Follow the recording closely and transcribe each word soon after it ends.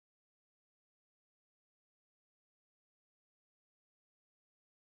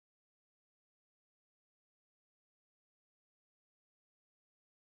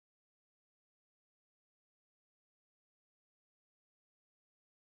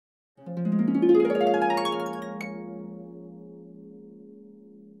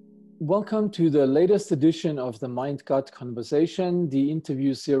Welcome to the latest edition of the Mind-Gut Conversation, the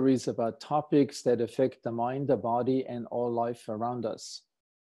interview series about topics that affect the mind, the body, and all life around us.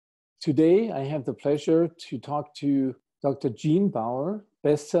 Today, I have the pleasure to talk to Dr. Gene Baur,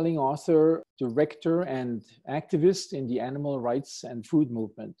 best-selling author, director, and activist in the animal rights and food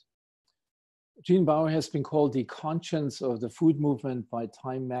movement. Gene Baur has been called the conscience of the food movement by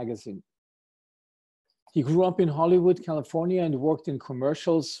Time magazine. He grew up in Hollywood, California, and worked in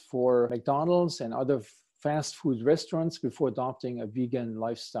commercials for McDonald's and other fast food restaurants before adopting a vegan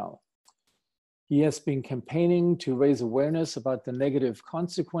lifestyle. He has been campaigning to raise awareness about the negative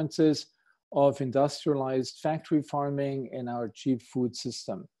consequences of industrialized factory farming in our cheap food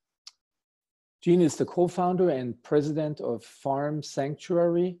system. Gene is the co-founder and president of Farm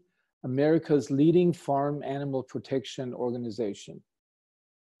Sanctuary, America's leading farm animal protection organization.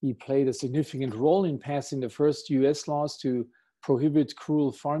 He played a significant role in passing the first US laws to prohibit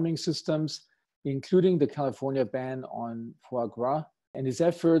cruel farming systems, including the California ban on foie gras. And his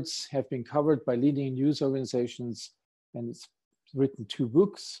efforts have been covered by leading news organizations, and he's written 2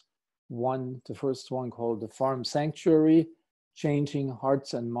 books. The first one called The Farm Sanctuary, Changing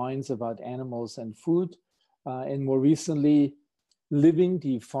Hearts and Minds About Animals and Food. And more recently, Living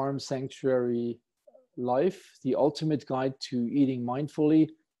the Farm Sanctuary Life, the ultimate guide to eating mindfully,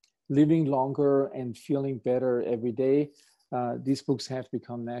 living longer and feeling better every day. These books have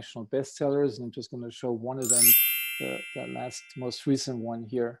become national bestsellers, and I'm just going to show one of them, the most recent one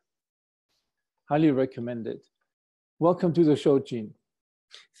here. Highly recommended. Welcome to the show, Gene.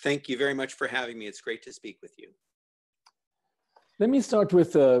 Thank you very much for having me. It's great to speak with you. Let me start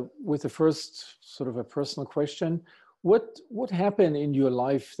with the first sort of a personal question. What happened in your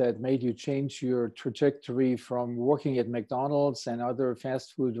life that made you change your trajectory from working at McDonald's and other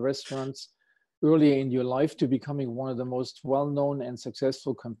fast food restaurants early in your life to becoming one of the most well-known and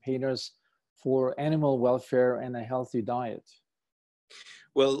successful campaigners for animal welfare and a healthy diet?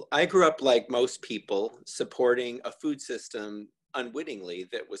 Well, I grew up like most people, supporting a food system unwittingly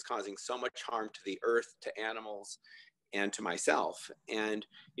that was causing so much harm to the earth, to animals, and to myself. And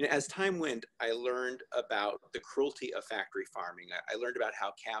as time went, I learned about the cruelty of factory farming. I learned about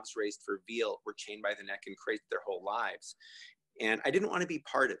how calves raised for veal were chained by the neck and crates their whole lives. And I didn't want to be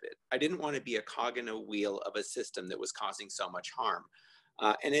part of it. I didn't want to be a cog in a wheel of a system that was causing so much harm.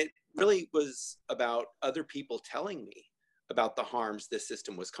 And it really was about other people telling me about the harms this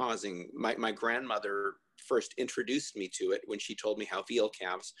system was causing. My grandmother first introduced me to it when she told me how veal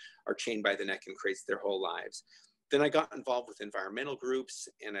calves are chained by the neck and crates their whole lives. Then I got involved with environmental groups,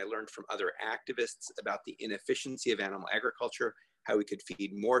 and I learned from other activists about the inefficiency of animal agriculture, how we could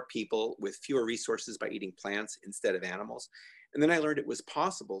feed more people with fewer resources by eating plants instead of animals. And then I learned it was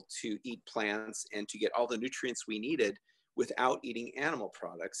possible to eat plants and to get all the nutrients we needed without eating animal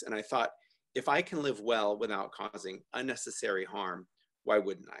products. And I thought, if I can live well without causing unnecessary harm, why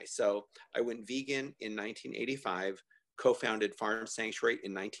wouldn't I? So I went vegan in 1985, co-founded Farm Sanctuary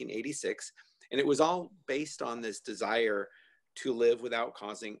in 1986, and it was all based on this desire to live without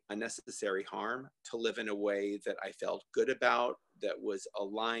causing unnecessary harm, to live in a way that I felt good about, that was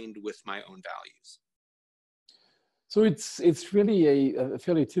aligned with my own values. So it's really a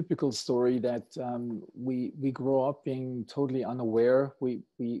fairly typical story that we grow up being totally unaware. We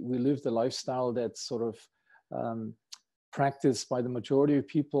live the lifestyle that's sort of practiced by the majority of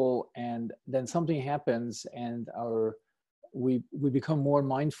people, and then something happens, and we become more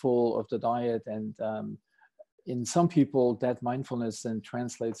mindful of the diet, and in some people that mindfulness then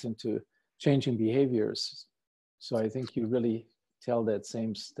translates into changing behaviors. So I think you really tell that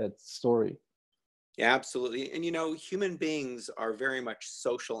story. Yeah, absolutely. And human beings are very much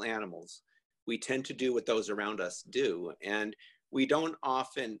social animals. We tend to do what those around us do, and we don't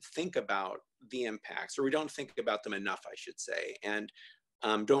often think about the impacts, or we don't think about them enough, I should say, and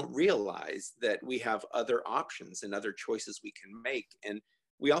don't realize that we have other options and other choices we can make. And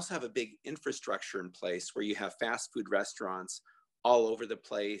we also have a big infrastructure in place where you have fast food restaurants all over the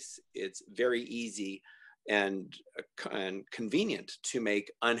place. It's very easy and convenient to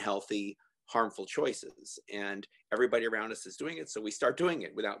make unhealthy, harmful choices, and everybody around us is doing it, so we start doing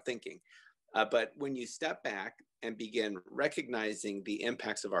it without thinking. But when you step back and begin recognizing the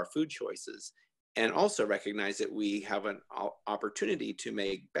impacts of our food choices, and also recognize that we have an opportunity to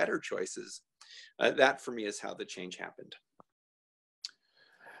make better choices, that for me is how the change happened.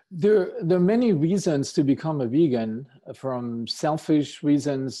 There are many reasons to become a vegan, from selfish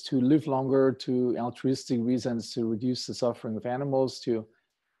reasons to live longer, to altruistic reasons to reduce the suffering of animals, to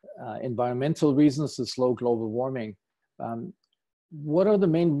environmental reasons to slow global warming. what are the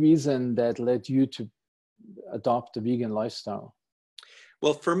main reasons that led you to adopt the vegan lifestyle?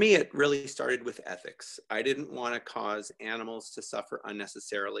 Well, for me, it really started with ethics. I didn't want to cause animals to suffer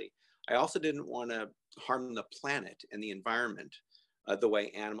unnecessarily. I also didn't want to harm the planet and the environment the way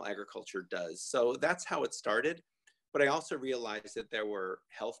animal agriculture does. So that's how it started. But I also realized that there were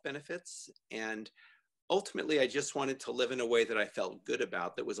health benefits. And ultimately, I just wanted to live in a way that I felt good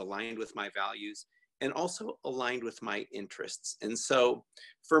about, that was aligned with my values and also aligned with my interests. And so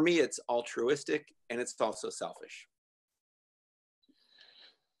for me, it's altruistic and it's also selfish.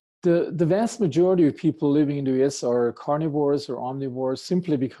 The vast majority of people living in the US are carnivores or omnivores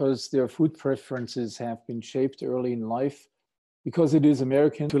simply because their food preferences have been shaped early in life, because it is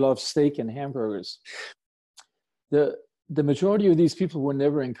American to love steak and hamburgers. The majority of these people were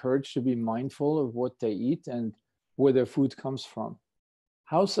never encouraged to be mindful of what they eat and where their food comes from.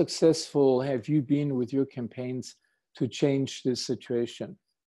 How successful have you been with your campaigns to change this situation?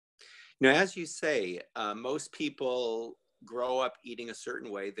 Now, as you say, most people grow up eating a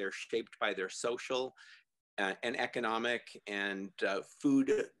certain way. They're shaped by their social and economic and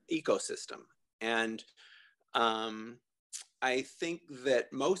food ecosystem. And I think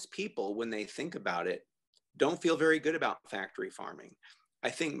that most people, when they think about it, don't feel very good about factory farming. I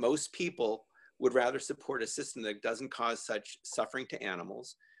think most people would rather support a system that doesn't cause such suffering to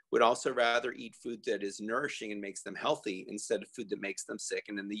animals, would also rather eat food that is nourishing and makes them healthy instead of food that makes them sick.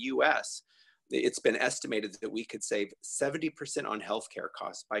 And in the US, it's been estimated that we could save 70% on healthcare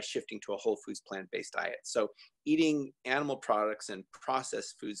costs by shifting to a whole foods plant-based diet. So eating animal products and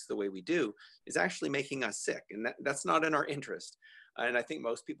processed foods the way we do is actually making us sick, and that's not in our interest. And I think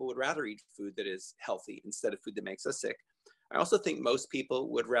most people would rather eat food that is healthy instead of food that makes us sick. I also think most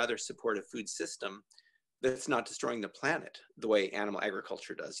people would rather support a food system that's not destroying the planet the way animal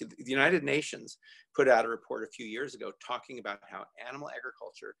agriculture does. The United Nations put out a report a few years ago talking about how animal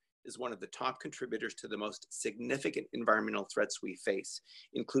agriculture is one of the top contributors to the most significant environmental threats we face,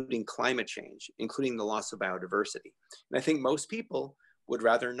 including climate change, including the loss of biodiversity. And I think most people would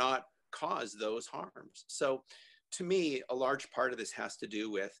rather not cause those harms. So to me, a large part of this has to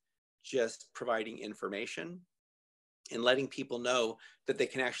do with just providing information and letting people know that they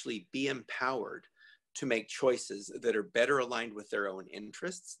can actually be empowered to make choices that are better aligned with their own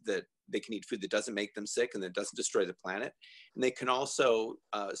interests, that they can eat food that doesn't make them sick and that doesn't destroy the planet. And they can also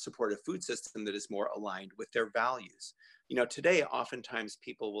support a food system that is more aligned with their values. You know, today, oftentimes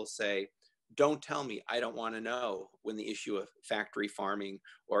people will say, don't tell me, I don't want to know, when the issue of factory farming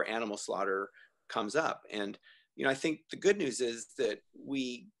or animal slaughter comes up. And you know, I think the good news is that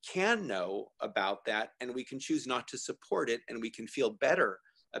we can know about that and we can choose not to support it, and we can feel better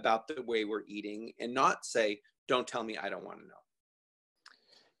about the way we're eating and not say, don't tell me, I don't want to know.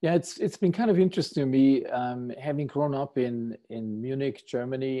 Yeah, it's been kind of interesting to me, having grown up in Munich,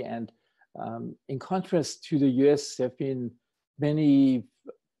 Germany, and in contrast to the US, there have been many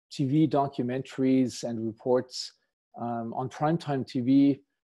TV documentaries and reports on primetime TV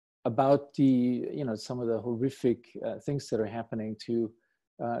about the, you know, some of the horrific things that are happening to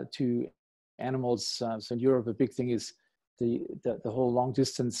animals. So in Europe, a big thing is the whole long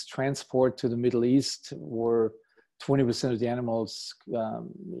distance transport to the Middle East, where 20% of the animals,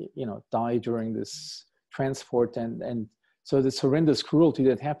 you know, die during this transport, and so this horrendous cruelty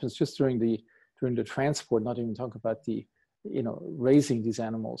that happens just during the transport. Not even talk about the, you know, raising these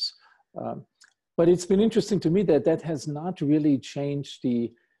animals. But it's been interesting to me that that has not really changed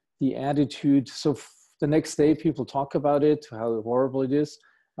the attitude. So the next day, people talk about it, how horrible it is,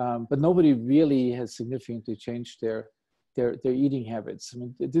 but nobody really has significantly changed their eating habits. I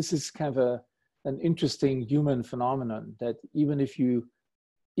mean, this is kind of an interesting human phenomenon, that even if you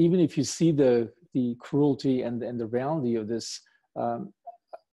see the cruelty and the reality of this,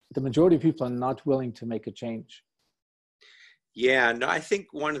 the majority of people are not willing to make a change. Yeah, no, I think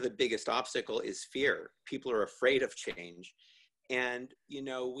one of the biggest obstacles is fear. People are afraid of change. And, you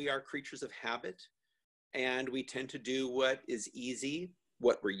know, we are creatures of habit, and we tend to do what is easy,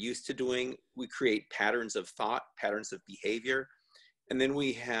 what we're used to doing. We create patterns of thought, patterns of behavior. And then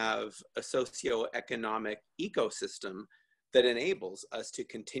we have a socioeconomic ecosystem that enables us to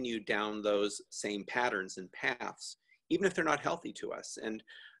continue down those same patterns and paths, even if they're not healthy to us. And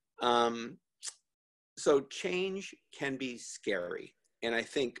so change can be scary. And I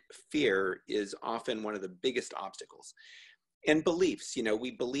think fear is often one of the biggest obstacles. And beliefs, you know,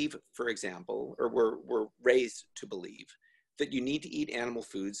 we believe, for example, or we're raised to believe that you need to eat animal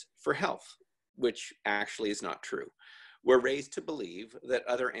foods for health, which actually is not true. We're raised to believe that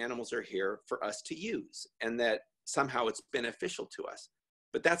other animals are here for us to use and that somehow it's beneficial to us,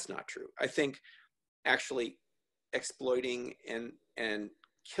 but that's not true. I think actually exploiting and and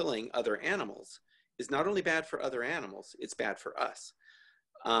killing other animals is not only bad for other animals, it's bad for us.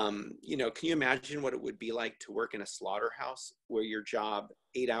 You know, can you imagine what it would be like to work in a slaughterhouse where your job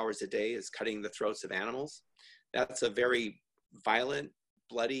 8 hours a day is cutting the throats of animals? That's a very violent,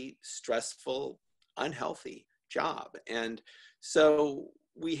 bloody, stressful, unhealthy job. And so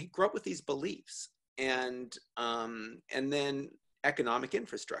we grow up with these beliefs, and then economic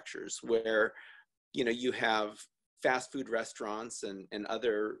infrastructures where, you know, you have fast food restaurants and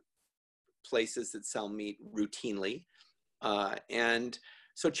other places that sell meat routinely. And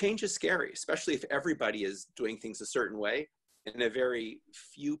so change is scary, especially if everybody is doing things a certain way and a very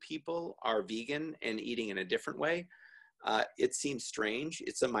few people are vegan and eating in a different way. It seems strange.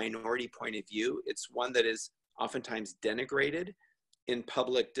 It's a minority point of view. It's one that is oftentimes denigrated in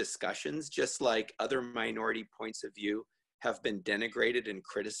public discussions, just like other minority points of view have been denigrated and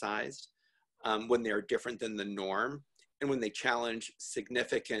criticized when they're different than the norm and when they challenge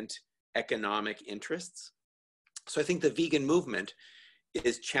significant economic interests. So I think the vegan movement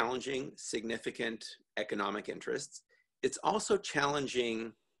is challenging significant economic interests. It's also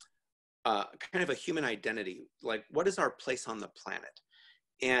challenging kind of a human identity, like what is our place on the planet?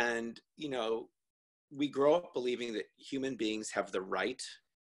 And, you know, we grow up believing that human beings have the right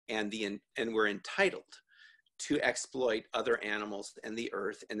and we're entitled to exploit other animals and the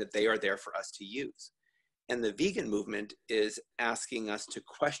earth, and that they are there for us to use. And the vegan movement is asking us to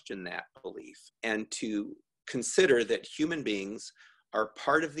question that belief and to consider that human beings are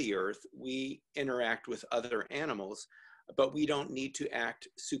part of the earth. We interact with other animals, but we don't need to act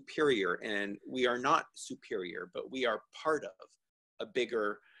superior, and we are not superior, but we are part of a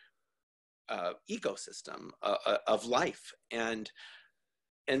bigger ecosystem of life.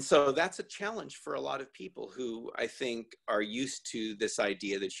 And so that's a challenge for a lot of people who I think are used to this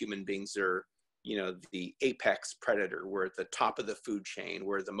idea that human beings are, you know, the apex predator. We're at the top of the food chain.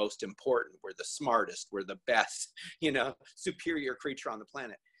 We're the most important. We're the smartest. We're the best, you know, superior creature on the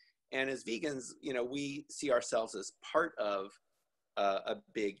planet. And as vegans, you know, we see ourselves as part of a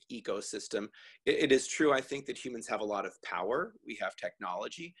big ecosystem. It is true, I think, that humans have a lot of power. We have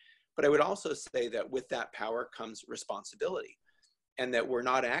technology. But I would also say that with that power comes responsibility, and that we're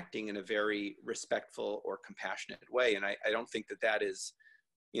not acting in a very respectful or compassionate way. And I don't think that that is,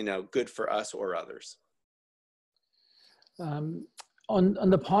 you know, good for us or others. On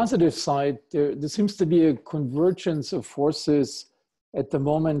the positive side, there seems to be a convergence of forces at the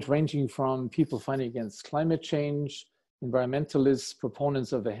moment, ranging from people fighting against climate change, environmentalists,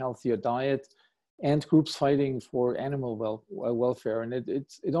 proponents of a healthier diet, and groups fighting for animal welfare. And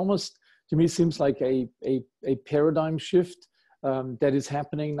it almost, to me, seems like a paradigm shift that is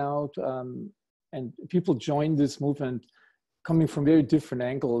happening now. And people join this movement coming from very different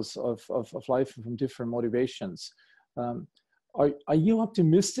angles of life and from different motivations. Are you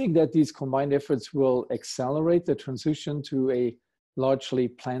optimistic that these combined efforts will accelerate the transition to a largely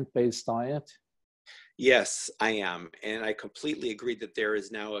plant-based diet? Yes, I am. And I completely agree that there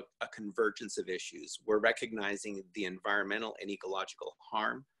is now a convergence of issues. We're recognizing the environmental and ecological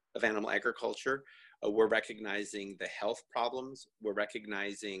harm of animal agriculture. We're recognizing the health problems. We're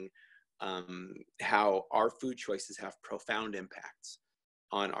recognizing how our food choices have profound impacts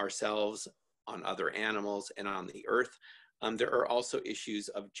on ourselves, on other animals, and on the earth. There are also issues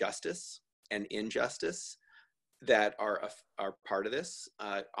of justice and injustice that are part of this.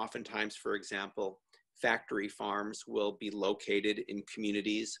 Oftentimes, for example, factory farms will be located in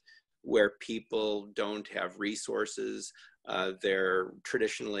communities where people don't have resources. They're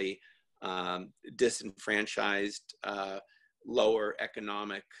traditionally disenfranchised, lower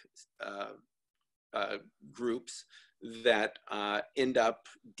economic groups that end up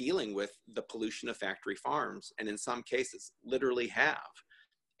dealing with the pollution of factory farms, and in some cases literally have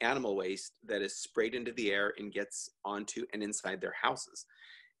animal waste that is sprayed into the air and gets onto and inside their houses.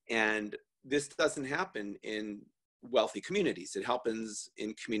 And this doesn't happen in wealthy communities. It happens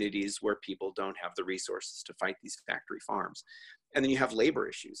in communities where people don't have the resources to fight these factory farms. And then you have labor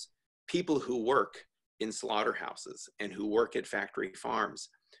issues. People who work in slaughterhouses and who work at factory farms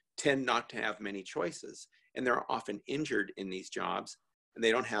tend not to have many choices, and they're often injured in these jobs, and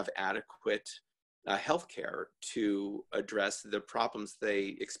they don't have adequate health care to address the problems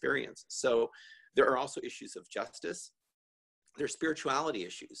they experience. So there are also issues of justice. There's spirituality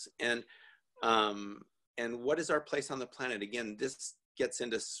issues, and what is our place on the planet? Again, this gets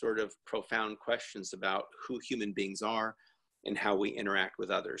into sort of profound questions about who human beings are and how we interact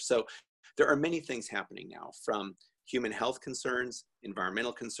with others. So there are many things happening now, from human health concerns,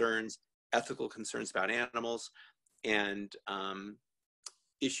 environmental concerns, ethical concerns about animals, and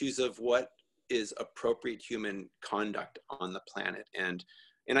issues of what is appropriate human conduct on the planet. And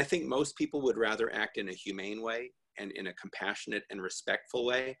I think most people would rather act in a humane way and in a compassionate and respectful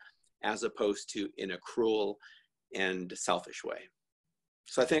way, as opposed to in a cruel and selfish way.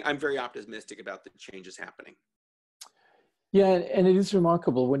 So I think I'm very optimistic about the changes happening. Yeah, and it is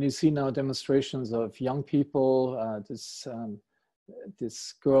remarkable when you see now demonstrations of young people.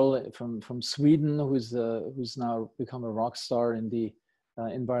 This girl from Sweden who's now become a rock star in the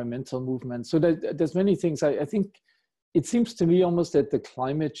environmental movement. So there's many things. I think it seems to me almost that the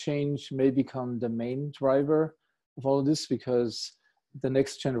climate change may become the main driver of all of this, because the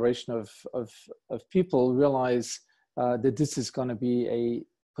next generation of people realize that this is going to be a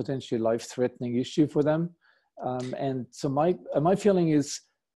potentially life-threatening issue for them. And so my feeling is,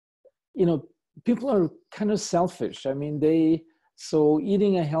 people are kind of selfish. I mean, so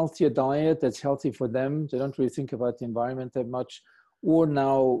eating a healthier diet that's healthy for them, they don't really think about the environment that much, or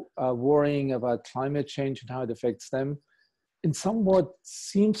now worrying about climate change and how it affects them, in somewhat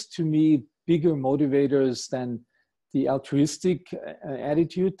seems to me bigger motivators than the altruistic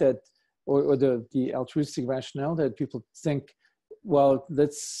attitude or the altruistic rationale that people think, well,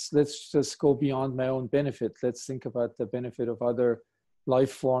 let's just go beyond my own benefit. Let's think about the benefit of other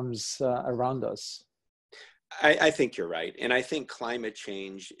life forms around us. I think you're right. And I think climate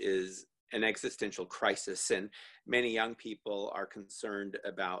change is an existential crisis, and many young people are concerned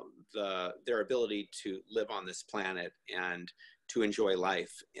about their ability to live on this planet and to enjoy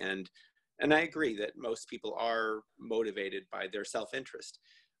life. And I agree that most people are motivated by their self-interest.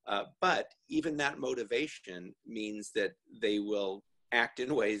 But even that motivation means that they will act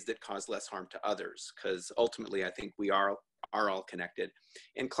in ways that cause less harm to others, because ultimately I think we are all connected.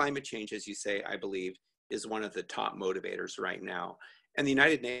 And climate change, as you say, I believe, is one of the top motivators right now. And the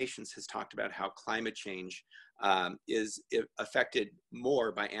United Nations has talked about how climate change is affected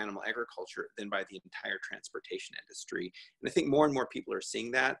more by animal agriculture than by the entire transportation industry. And I think more and more people are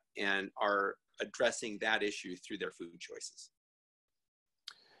seeing that and are addressing that issue through their food choices.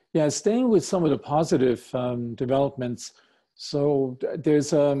 Yeah, staying with some of the positive developments. So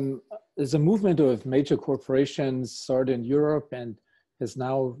there's a movement of major corporations started in Europe and has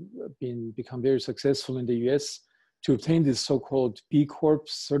now become very successful in the US to obtain this so-called B Corp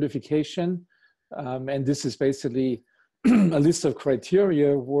certification. And this is basically a list of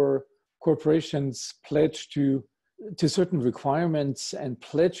criteria where corporations pledge to certain requirements and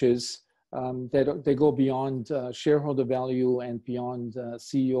pledges that they go beyond shareholder value and beyond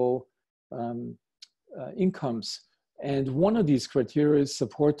CEO incomes. And one of these criteria is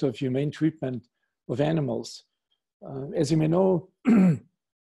support of humane treatment of animals. As you may know,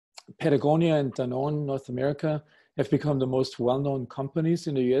 Patagonia and Danone North America have become the most well-known companies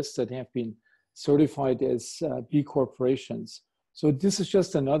in the US that have been certified as B corporations. So this is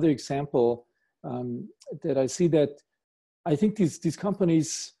just another example that I see that I think these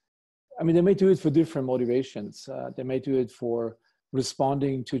companies, I mean, they may do it for different motivations. They may do it for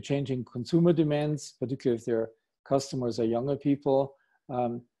responding to changing consumer demands, particularly if their customers are younger people.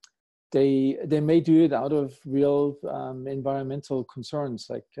 They may do it out of real environmental concerns,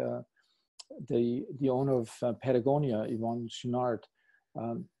 like the owner of Patagonia, Yvon Chouinard.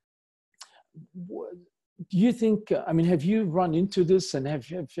 Do you think, I mean, have you run into this, and have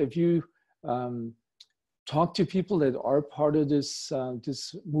you talked to people that are part of this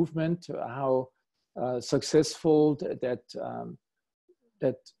this movement? How successful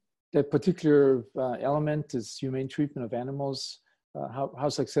that particular element is humane treatment of animals? How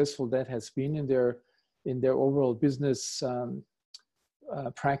successful that has been in their overall business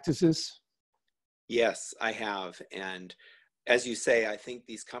practices? Yes, I have. And as you say, I think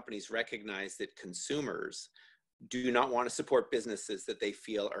these companies recognize that consumers do not want to support businesses that they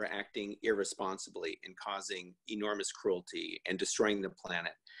feel are acting irresponsibly and causing enormous cruelty and destroying the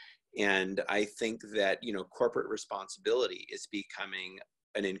planet. And I think that, corporate responsibility is becoming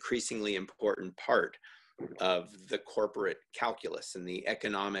an increasingly important part of the corporate calculus and the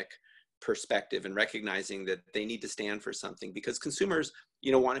economic perspective, and recognizing that they need to stand for something, because consumers,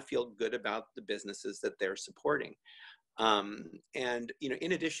 want to feel good about the businesses that they're supporting. And,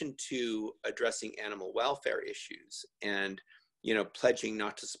 in addition to addressing animal welfare issues and, pledging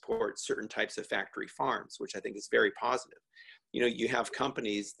not to support certain types of factory farms, which I think is very positive, you have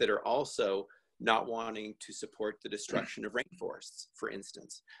companies that are also not wanting to support the destruction of rainforests, for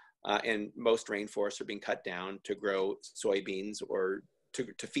instance. And most rainforests are being cut down to grow soybeans or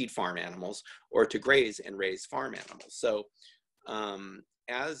to feed farm animals, or to graze and raise farm animals. So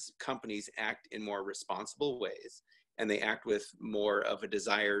as companies act in more responsible ways, and they act with more of a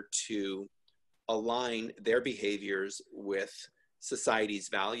desire to align their behaviors with society's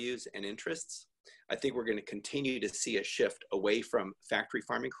values and interests, I think we're going to continue to see a shift away from factory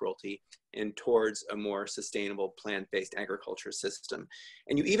farming cruelty and towards a more sustainable plant-based agriculture system.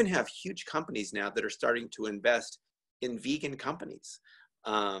 And you even have huge companies now that are starting to invest in vegan companies.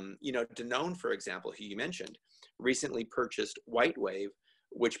 You know, Danone, for example, who you mentioned, recently purchased White Wave,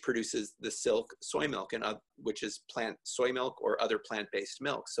 which produces the Silk soy milk, and which is plant soy milk or other plant-based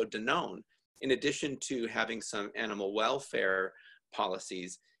milk. So Danone, in addition to having some animal welfare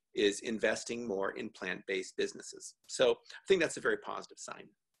policies, is investing more in plant-based businesses. So I think that's a very positive sign.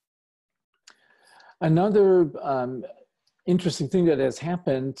 Another interesting thing that has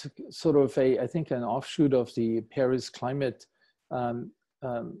happened, sort of I think an offshoot of the Paris Climate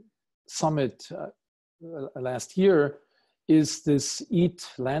Summit last year, is this Eat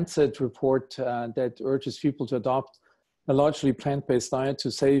Lancet report that urges people to adopt a largely plant-based diet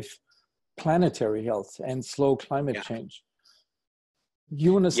to save planetary health and slow climate change. Do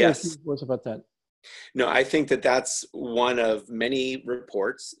you want to say a few words about that? No, I think that that's one of many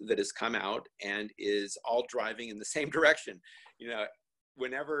reports that has come out and is all driving in the same direction. You know,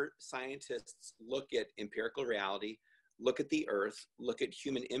 whenever scientists look at empirical reality, look at the earth, look at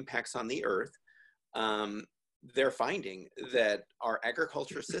human impacts on the earth, they're finding that our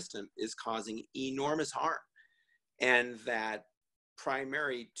agriculture system is causing enormous harm, and that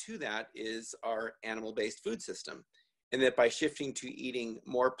primary to that is our animal-based food system. And that by shifting to eating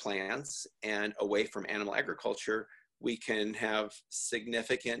more plants and away from animal agriculture, we can have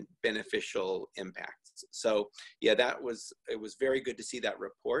significant beneficial impacts. So yeah, it was very good to see that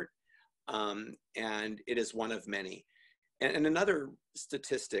report. And it is one of many. And another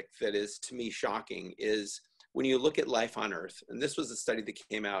statistic that is, to me, shocking is when you look at life on Earth, and this was a study that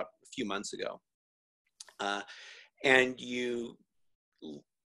came out a few months ago, and you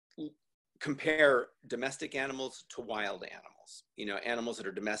compare domestic animals to wild animals, you know, animals that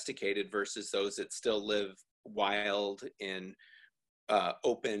are domesticated versus those that still live wild in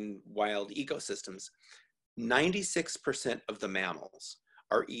open wild ecosystems. 96% of the mammals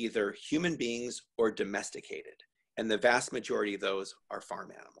are either human beings or domesticated, and the vast majority of those are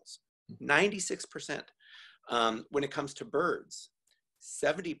farm animals. 96%. When it comes to birds,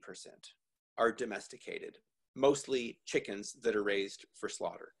 70% are domesticated, mostly chickens that are raised for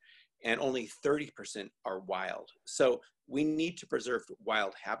slaughter, and only 30% are wild. So we need to preserve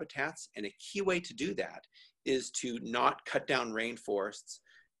wild habitats, and a key way to do that is to not cut down rainforests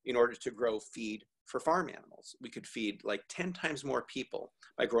in order to grow feed for farm animals. We could feed like 10 times more people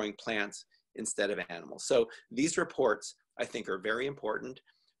by growing plants instead of animals. So these reports, I think, are very important.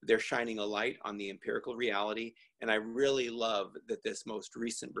 They're shining a light on the empirical reality, and I really love that this most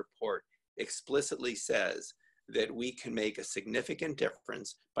recent report explicitly says that we can make a significant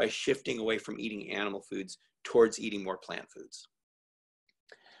difference by shifting away from eating animal foods towards eating more plant foods.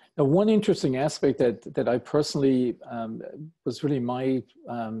 Now, one interesting aspect that I personally was really my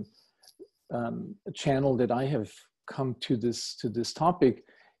channel that I have come to this topic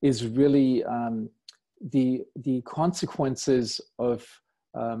is really the consequences of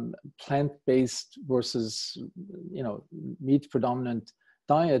plant-based versus, you know, meat predominant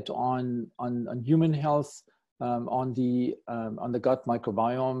diet on human health, on the gut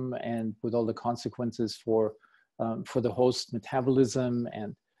microbiome, and with all the consequences for the host metabolism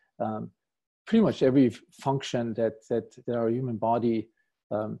and pretty much every function that our human body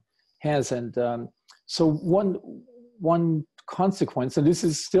has. And so one consequence, and this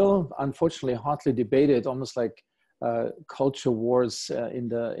is still unfortunately hotly debated, almost like culture wars in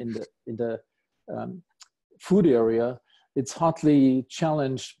the food area. It's hotly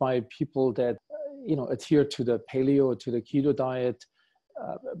challenged by people that adhere to the paleo or to the keto diet,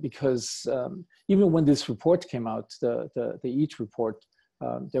 because even when this report came out, the EAT report,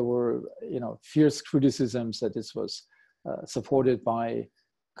 there were fierce criticisms that this was supported by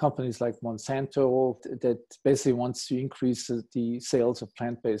companies like Monsanto that basically wants to increase the sales of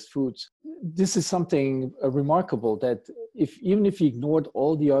plant-based foods. This is something remarkable, that even if you ignored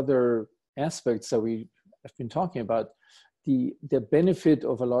all the other aspects that we have been talking about, the benefit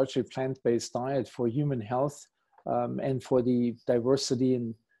of a largely plant-based diet for human health and for the diversity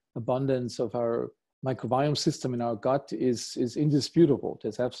and abundance of our microbiome system in our gut is indisputable.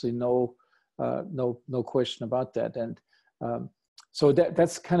 There's absolutely no question about that. And so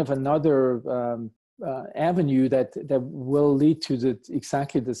that's kind of another avenue that will lead to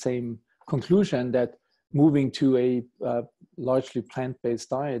exactly the same conclusion, that moving to a largely plant-based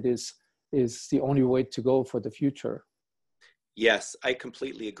diet is the only way to go for the future. Yes, I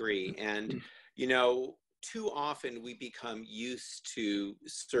completely agree. And, too often we become used to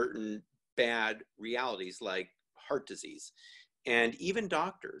certain bad realities like heart disease. And even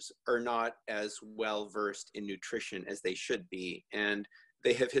doctors are not as well versed in nutrition as they should be. And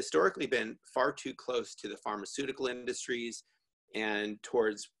they have historically been far too close to the pharmaceutical industries and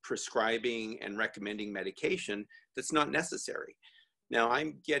towards prescribing and recommending medication that's not necessary. Now,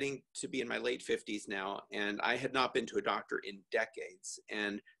 I'm getting to be in my late 50s now, and I had not been to a doctor in decades.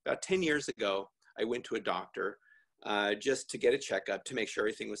 And about 10 years ago, I went to a doctor just to get a checkup to make sure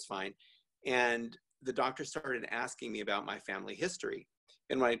everything was fine. And the doctor started asking me about my family history.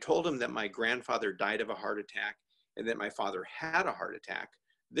 And when I told him that my grandfather died of a heart attack and that my father had a heart attack,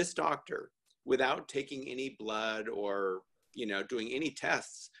 this doctor, without taking any blood or doing any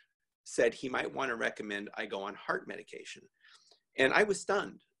tests, said he might want to recommend I go on heart medication. And I was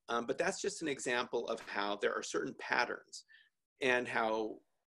stunned, but that's just an example of how there are certain patterns and how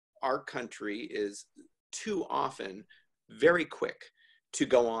our country is too often very quick to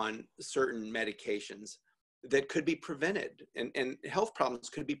go on certain medications that could be prevented, and health problems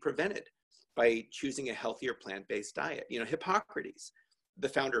could be prevented by choosing a healthier plant-based diet. Hippocrates, the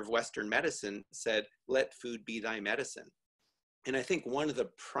founder of Western medicine, said, "Let food be thy medicine." And I think one of the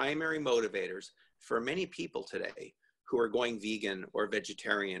primary motivators for many people today who are going vegan or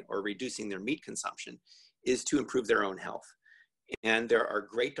vegetarian or reducing their meat consumption is to improve their own health. And there are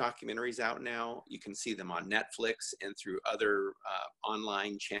great documentaries out now. You can see them on Netflix and through other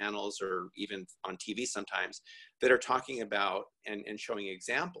online channels, or even on TV sometimes, that are talking about and showing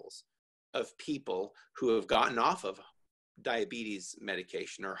examples of people who have gotten off of diabetes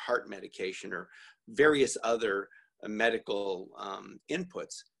medication or heart medication or various other medical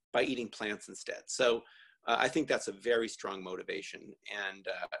inputs by eating plants instead. So I think that's a very strong motivation. And,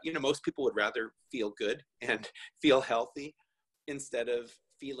 most people would rather feel good and feel healthy instead of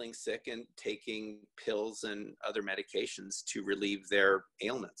feeling sick and taking pills and other medications to relieve their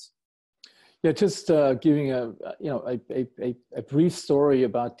ailments. Yeah, just giving a brief story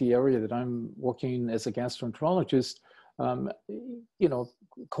about the area that I'm working in as a gastroenterologist.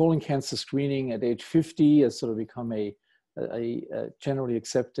 Colon cancer screening at age 50 has sort of become a generally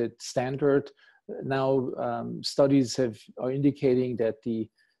accepted standard. Now, studies are indicating that the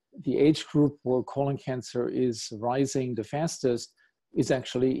age group where colon cancer is rising the fastest is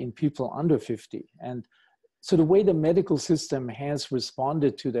actually in people under 50. And so the way the medical system has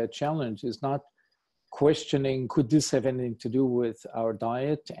responded to that challenge is not questioning, could this have anything to do with our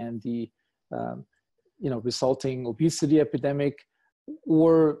diet and the resulting obesity epidemic?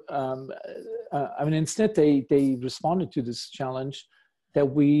 Or, instead they responded to this challenge that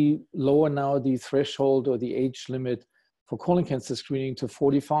we lower now the threshold or the age limit for colon cancer screening to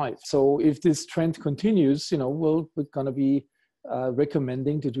 45. So if this trend continues, we're going to be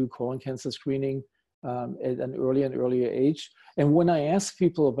recommending to do colon cancer screening at an earlier and earlier age. And when I ask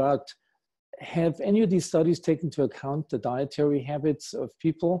people about, have any of these studies taken into account the dietary habits of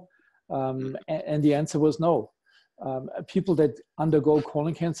people? And the answer was no. People that undergo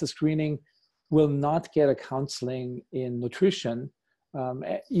colon cancer screening will not get a counseling in nutrition,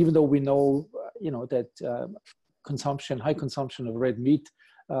 even though we know, that high consumption of red meat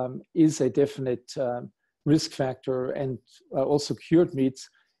is a definite risk factor, and also cured meats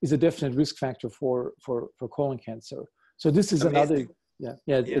is a definite risk factor for colon cancer. So this is amazing.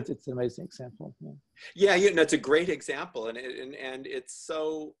 It's an amazing example. It's a great example, and it's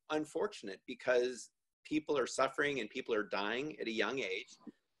so unfortunate because people are suffering and people are dying at a young age,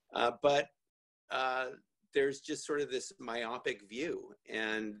 but there's just sort of this myopic view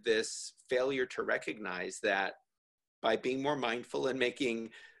and this failure to recognize that by being more mindful and making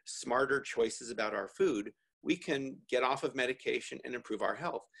smarter choices about our food, we can get off of medication and improve our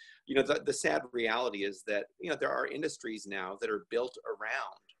health. The sad reality is that, there are industries now that are built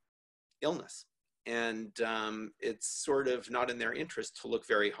around illness, and it's sort of not in their interest to look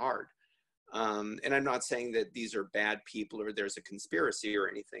very hard. And I'm not saying that these are bad people or there's a conspiracy or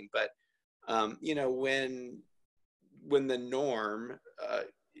anything, but when the norm,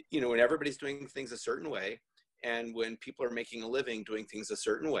 when everybody's doing things a certain way, and when people are making a living doing things a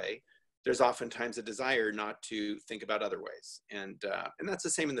certain way, there's oftentimes a desire not to think about other ways. And that's the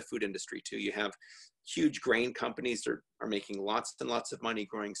same in the food industry too. You have huge grain companies that are making lots and lots of money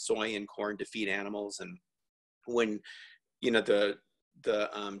growing soy and corn to feed animals. And when, the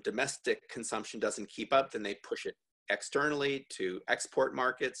domestic consumption doesn't keep up, then they push it externally to export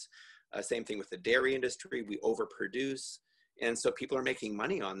markets. Same thing with the dairy industry. We overproduce. And so people are making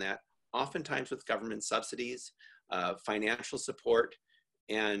money on that, oftentimes with government subsidies, financial support,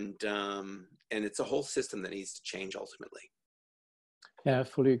 and it's a whole system that needs to change ultimately. Yeah, I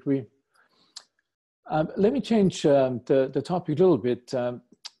fully agree. Let me change the topic a little bit.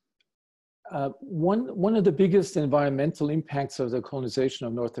 One of the biggest environmental impacts of the colonization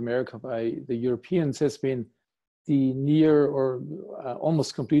of North America by the Europeans has been the near or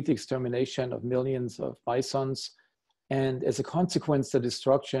almost complete extermination of millions of bisons, and as a consequence, the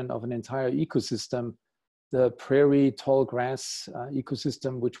destruction of an entire ecosystem, the prairie tall grass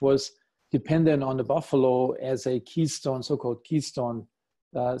ecosystem, which was dependent on the buffalo as a keystone, so-called keystone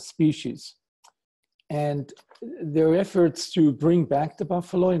species. And there are efforts to bring back the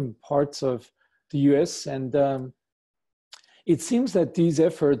buffalo in parts of the US. And it seems that these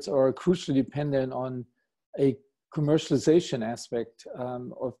efforts are crucially dependent on a commercialization aspect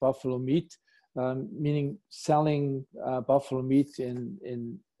of buffalo meat, meaning selling buffalo meat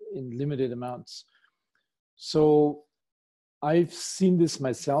in limited amounts. So I've seen this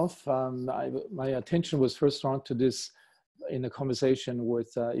myself. My attention was first drawn to this in a conversation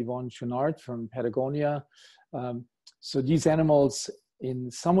with Yvonne Chouinard from Patagonia. So these animals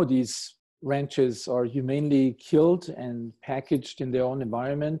in some of these ranches are humanely killed and packaged in their own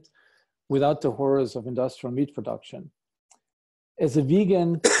environment without the horrors of industrial meat production. As a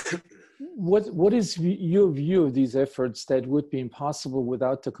vegan, what is your view of these efforts that would be impossible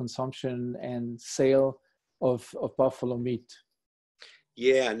without the consumption and sale of buffalo meat?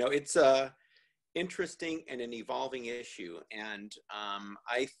 Yeah, no, it's interesting and an evolving issue. And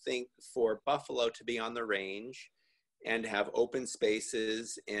I think for buffalo to be on the range and have open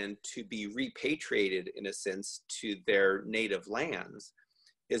spaces and to be repatriated, in a sense, to their native lands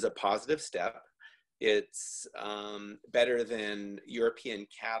is a positive step. It's better than European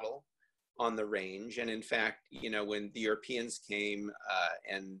cattle on the range. And in fact, you know, when the Europeans came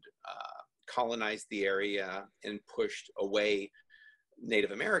and colonized the area and pushed away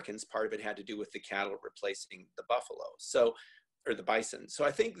Native Americans, part of it had to do with the cattle replacing the buffalo, so, or the bison. So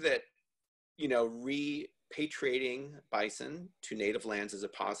I think that, you know, repatriating bison to native lands is a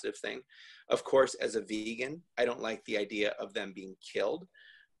positive thing. Of course, as a vegan, I don't like the idea of them being killed.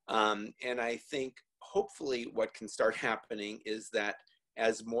 And I think hopefully what can start happening is that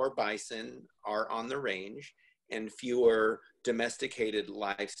as more bison are on the range and fewer domesticated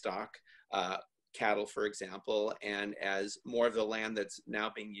livestock, cattle, for example, and as more of the land that's now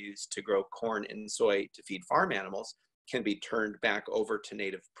being used to grow corn and soy to feed farm animals can be turned back over to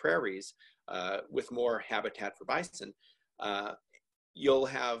native prairies with more habitat for bison, you'll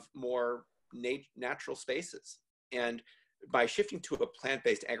have more natural spaces. And by shifting to a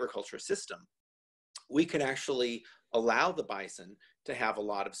plant-based agriculture system, we could actually allow the bison to have a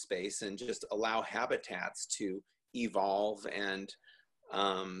lot of space and just allow habitats to evolve and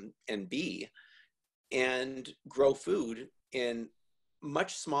be, and grow food in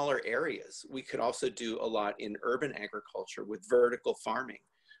much smaller areas. We could also do a lot in urban agriculture with vertical farming,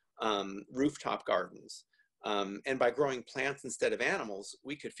 rooftop gardens. And by growing plants instead of animals,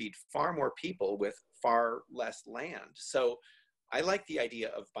 we could feed far more people with far less land. So I like the idea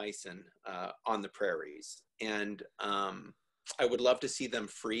of bison on the prairies. And I would love to see them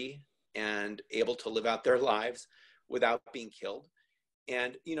free and able to live out their lives without being killed.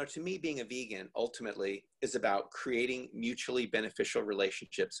 And, you know, to me, being a vegan ultimately is about creating mutually beneficial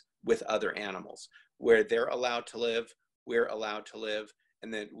relationships with other animals where they're allowed to live, we're allowed to live,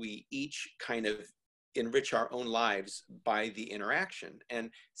 and then we each kind of enrich our own lives by the interaction. And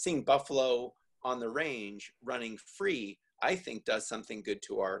seeing buffalo on the range running free, I think does something good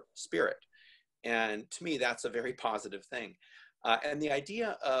to our spirit. And to me, that's a very positive thing. And the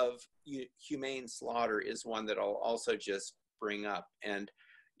idea of humane slaughter is one that I'll also just bring up. And,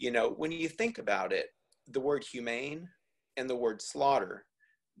 you know, when you think about it, the word humane and the word slaughter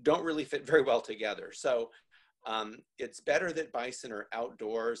don't really fit very well together. So it's better that bison are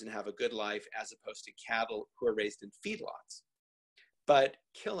outdoors and have a good life as opposed to cattle who are raised in feedlots. But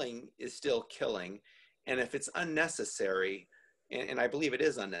killing is still killing. And if it's unnecessary, and I believe it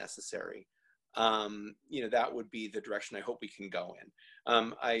is unnecessary, you know, that would be the direction I hope we can go in.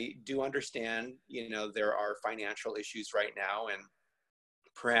 I do understand, you know, there are financial issues right now and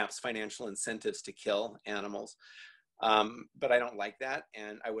perhaps financial incentives to kill animals. But I don't like that.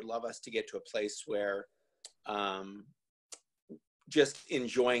 And I would love us to get to a place where just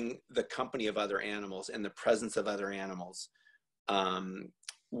enjoying the company of other animals and the presence of other animals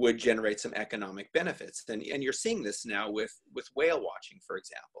would generate some economic benefits. And you're seeing this now with whale watching, for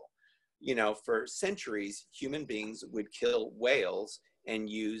example. You know, for centuries, human beings would kill whales and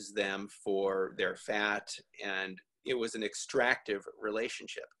use them for their fat, and it was an extractive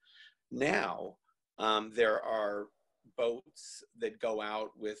relationship. Now, there are boats that go out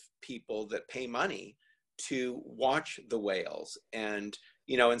with people that pay money to watch the whales. And,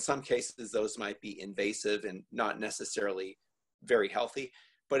 you know, in some cases, those might be invasive and not necessarily very healthy,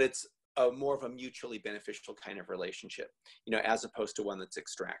 but it's more of a mutually beneficial kind of relationship, you know, as opposed to one that's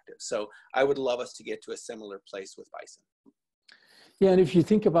extractive. So I would love us to get to a similar place with bison. Yeah, and if you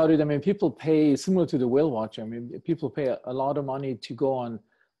think about it, I mean, people pay, similar to the whale watcher, I mean, people pay a lot of money to go on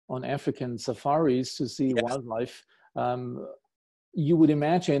African safaris to see Yes. wildlife. You would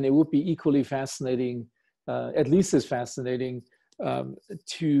imagine it would be equally fascinating, at least as fascinating,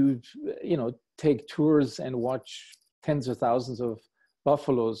 to, you know, take tours and watch tens of thousands of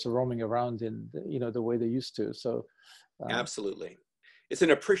buffaloes roaming around in, you know, the way they used to. So absolutely, it's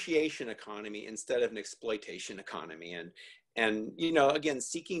an appreciation economy instead of an exploitation economy. And you know, again,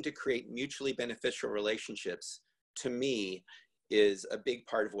 seeking to create mutually beneficial relationships, to me, is a big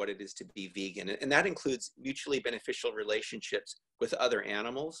part of what it is to be vegan. And that includes mutually beneficial relationships with other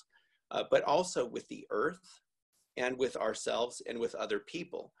animals, but also with the earth and with ourselves and with other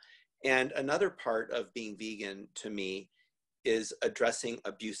people. And another part of being vegan, to me, is addressing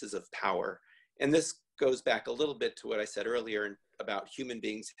abuses of power. And this goes back a little bit to what I said earlier about human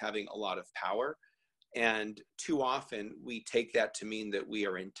beings having a lot of power. And too often we take that to mean that we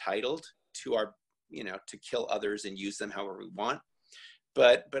are entitled to our, you know, to kill others and use them however we want.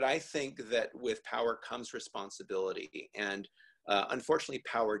 But I think that with power comes responsibility. And unfortunately,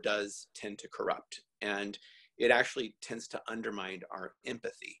 power does tend to corrupt. And it actually tends to undermine our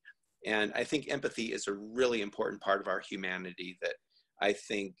empathy. And I think empathy is a really important part of our humanity that I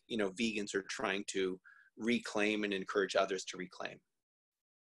think, you know, vegans are trying to reclaim and encourage others to reclaim.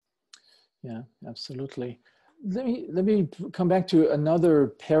 yeah, absolutely. Let me come back to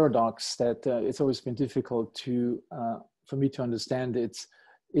another paradox that it's always been difficult to for me to understand.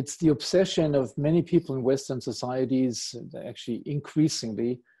 It's the obsession of many people in Western societies, actually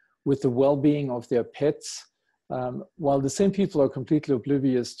increasingly, with the well-being of their pets, while the same people are completely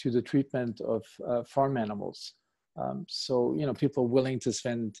oblivious to the treatment of farm animals. So, you know, people are willing to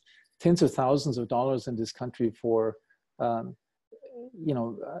spend tens of thousands of dollars in this country for, you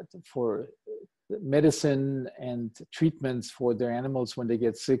know, for medicine and treatments for their animals when they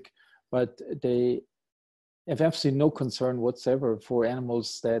get sick, but they have absolutely no concern whatsoever for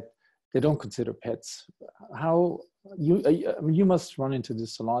animals that they don't consider pets. How you must run into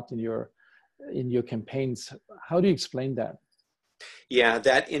this a lot in your campaigns. How do you explain that? Yeah,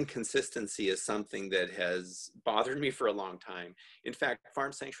 that inconsistency is something that has bothered me for a long time. In fact,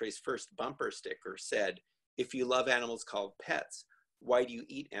 Farm Sanctuary's first bumper sticker said, "If you love animals called pets, why do you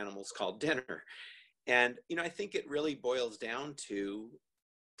eat animals called dinner?" And, you know, I think it really boils down to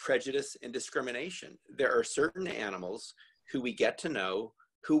prejudice and discrimination. There are certain animals who we get to know,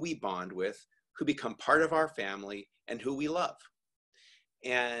 who we bond with, who become part of our family, and who we love.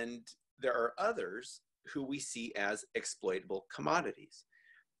 And there are others who we see as exploitable commodities.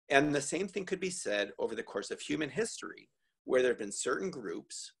 And the same thing could be said over the course of human history, where there have been certain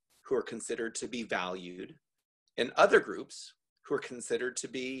groups who are considered to be valued and other groups who are considered to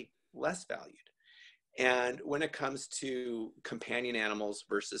be less valued. And when it comes to companion animals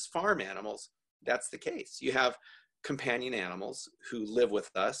versus farm animals, that's the case. You have companion animals who live with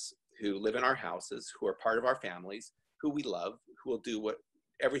us, who live in our houses, who are part of our families, who we love, who will do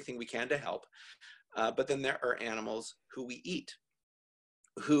everything we can to help. But then there are animals who we eat,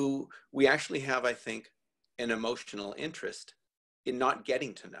 who we actually have, I think, an emotional interest in not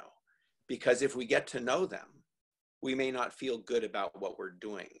getting to know. Because if we get to know them, we may not feel good about what we're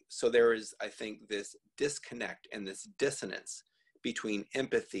doing. So there is, I think, this disconnect and this dissonance between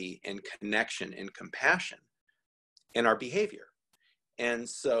empathy and connection and compassion in our behavior. And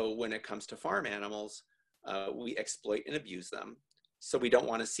so when it comes to farm animals, we exploit and abuse them. So we don't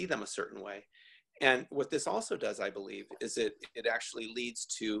want to see them a certain way. And what this also does, I believe, is it actually leads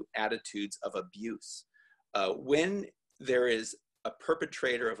to attitudes of abuse. When there is a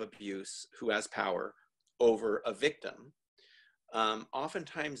perpetrator of abuse who has power over a victim,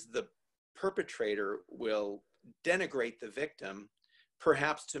 oftentimes the perpetrator will denigrate the victim,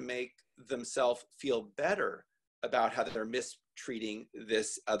 perhaps to make themselves feel better about how they're mistreating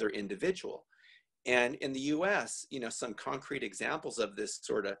this other individual. And in the US, you know, some concrete examples of this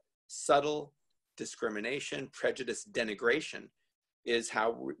sort of subtle discrimination, prejudice, denigration is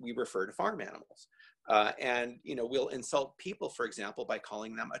how we refer to farm animals. And, you know, we'll insult people, for example, by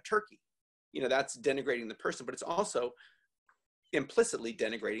calling them a turkey. You know, that's denigrating the person, but it's also implicitly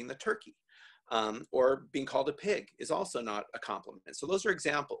denigrating the turkey. Or being called a pig is also not a compliment. So those are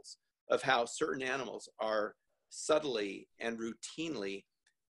examples of how certain animals are subtly and routinely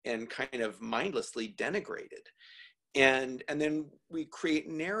and kind of mindlessly denigrated. And then we create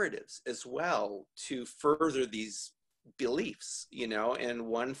narratives as well to further these beliefs, you know. And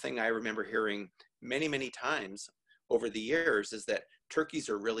one thing I remember hearing many, many times over the years is that turkeys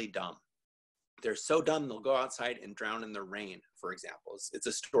are really dumb. They're so dumb, they'll go outside and drown in the rain, for example. It's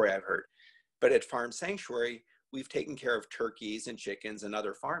a story I've heard. But at Farm Sanctuary, we've taken care of turkeys and chickens and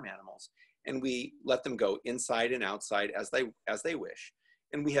other farm animals, and we let them go inside and outside as they wish.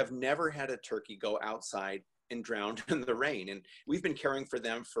 And we have never had a turkey go outside and drown in the rain. And we've been caring for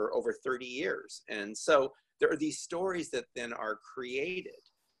them for over 30 years. And so there are these stories that then are created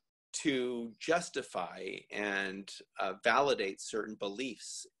to justify and validate certain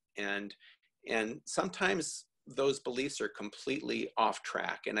beliefs. And sometimes those beliefs are completely off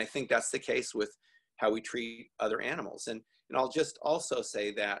track. And I think that's the case with how we treat other animals. And I'll just also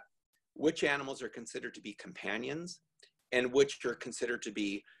say that which animals are considered to be companions and which are considered to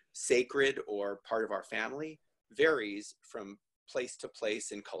be sacred or part of our family varies from place to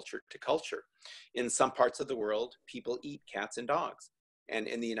place and culture to culture. In some parts of the world, people eat cats and dogs. And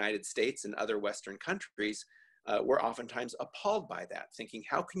in the United States and other Western countries, we're oftentimes appalled by that, thinking,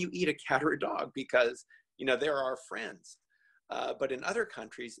 how can you eat a cat or a dog? Because, they're our friends. But in other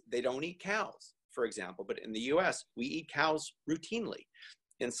countries, they don't eat cows, for example. But in the US, we eat cows routinely.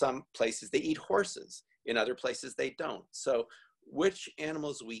 In some places, they eat horses. In other places, they don't. So which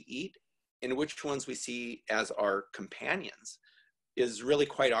animals we eat and which ones we see as our companions is really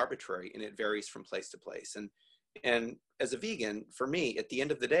quite arbitrary, and it varies from place to place. And as a vegan, for me, at the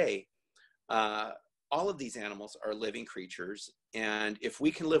end of the day, all of these animals are living creatures. And if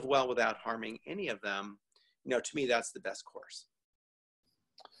we can live well without harming any of them, to me, that's the best course.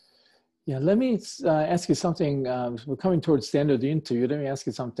 Yeah, let me ask you something. We're coming towards the end of the interview. Let me ask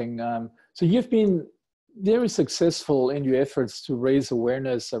you something. So you've been very successful in your efforts to raise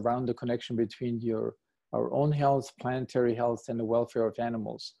awareness around the connection between our own health, planetary health, and the welfare of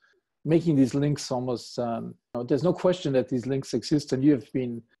animals, making these links almost, there's no question that these links exist, and you have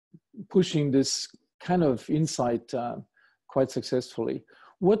been pushing this kind of insight quite successfully.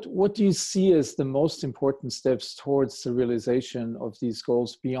 What do you see as the most important steps towards the realization of these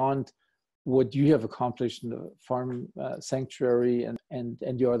goals beyond what you have accomplished in the Farm Sanctuary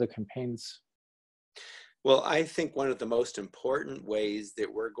and your other campaigns? Well, I think one of the most important ways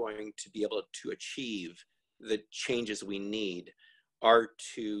that we're going to be able to achieve the changes we need are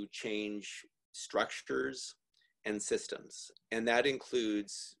to change structures and systems. And that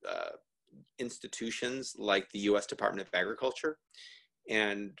includes institutions like the US Department of Agriculture,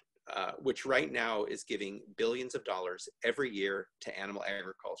 and which right now is giving billions of dollars every year to animal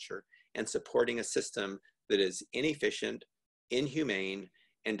agriculture and supporting a system that is inefficient, inhumane,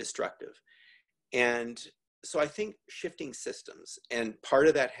 and destructive. And so I think shifting systems, and part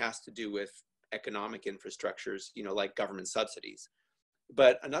of that has to do with economic infrastructures, like government subsidies.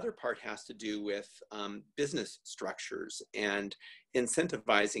 But another part has to do with business structures and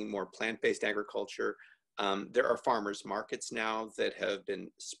incentivizing more plant-based agriculture. There are farmers markets now that have been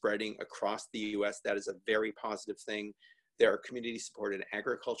spreading across the US. That is a very positive thing. There are community-supported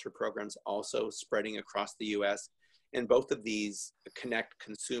agriculture programs also spreading across the US. And both of these connect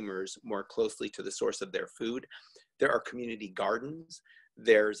consumers more closely to the source of their food. There are community gardens.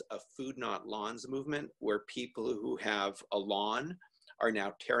 There's a Food Not Lawns movement where people who have a lawn are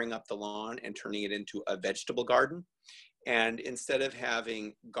now tearing up the lawn and turning it into a vegetable garden. And instead of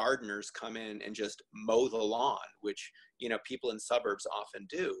having gardeners come in and just mow the lawn, which people in suburbs often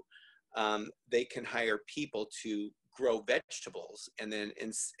do, they can hire people to grow vegetables,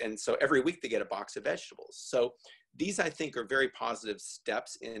 and so every week they get a box of vegetables. So these, I think, are very positive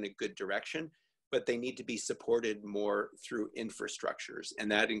steps in a good direction, but they need to be supported more through infrastructures. And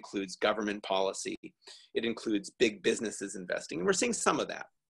that includes government policy. It includes big businesses investing. And we're seeing some of that.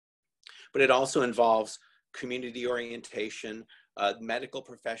 But it also involves community orientation, medical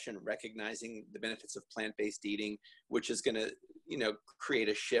profession recognizing the benefits of plant-based eating, which is going to, create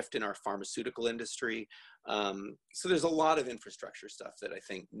a shift in our pharmaceutical industry. So there's a lot of infrastructure stuff that I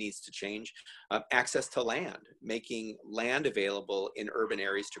think needs to change. Access to land, making land available in urban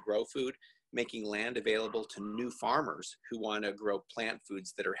areas to grow food, making land available to new farmers who want to grow plant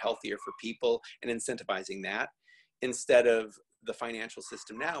foods that are healthier for people, and incentivizing that, instead of the financial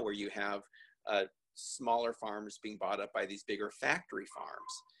system now where you have smaller farms being bought up by these bigger factory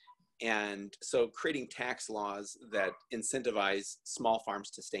farms. And so creating tax laws that incentivize small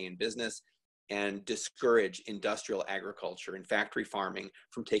farms to stay in business and discourage industrial agriculture and factory farming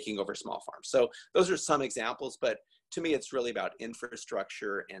from taking over small farms. So those are some examples, but to me, it's really about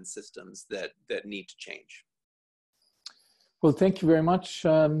infrastructure and systems that need to change. Well, thank you very much,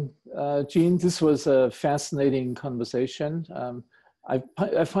 Gene. This was a fascinating conversation.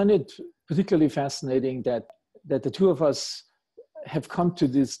 I find it particularly fascinating that the two of us have come to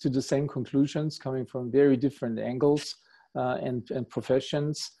the same conclusions, coming from very different angles. and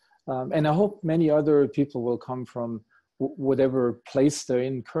professions. And I hope many other people will come from whatever place they're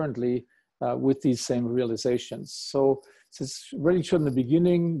in currently with these same realizations. So since really showed in the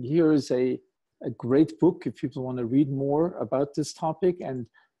beginning, here is a great book if people want to read more about this topic, and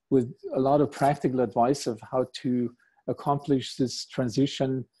with a lot of practical advice of how to accomplish this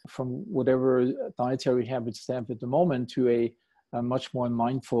transition from whatever dietary habits they have at the moment to a much more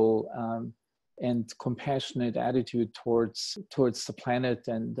mindful and compassionate attitude towards the planet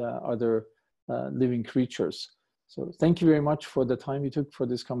and other living creatures. So thank you very much for the time you took for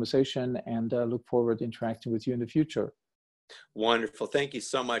this conversation, and look forward to interacting with you in the future. Wonderful. Thank you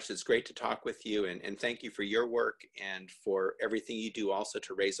so much. It's great to talk with you, and thank you for your work and for everything you do also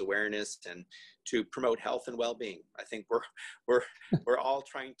to raise awareness and to promote health and well-being. I think we're all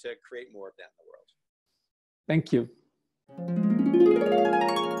trying to create more of that in the world. Thank you.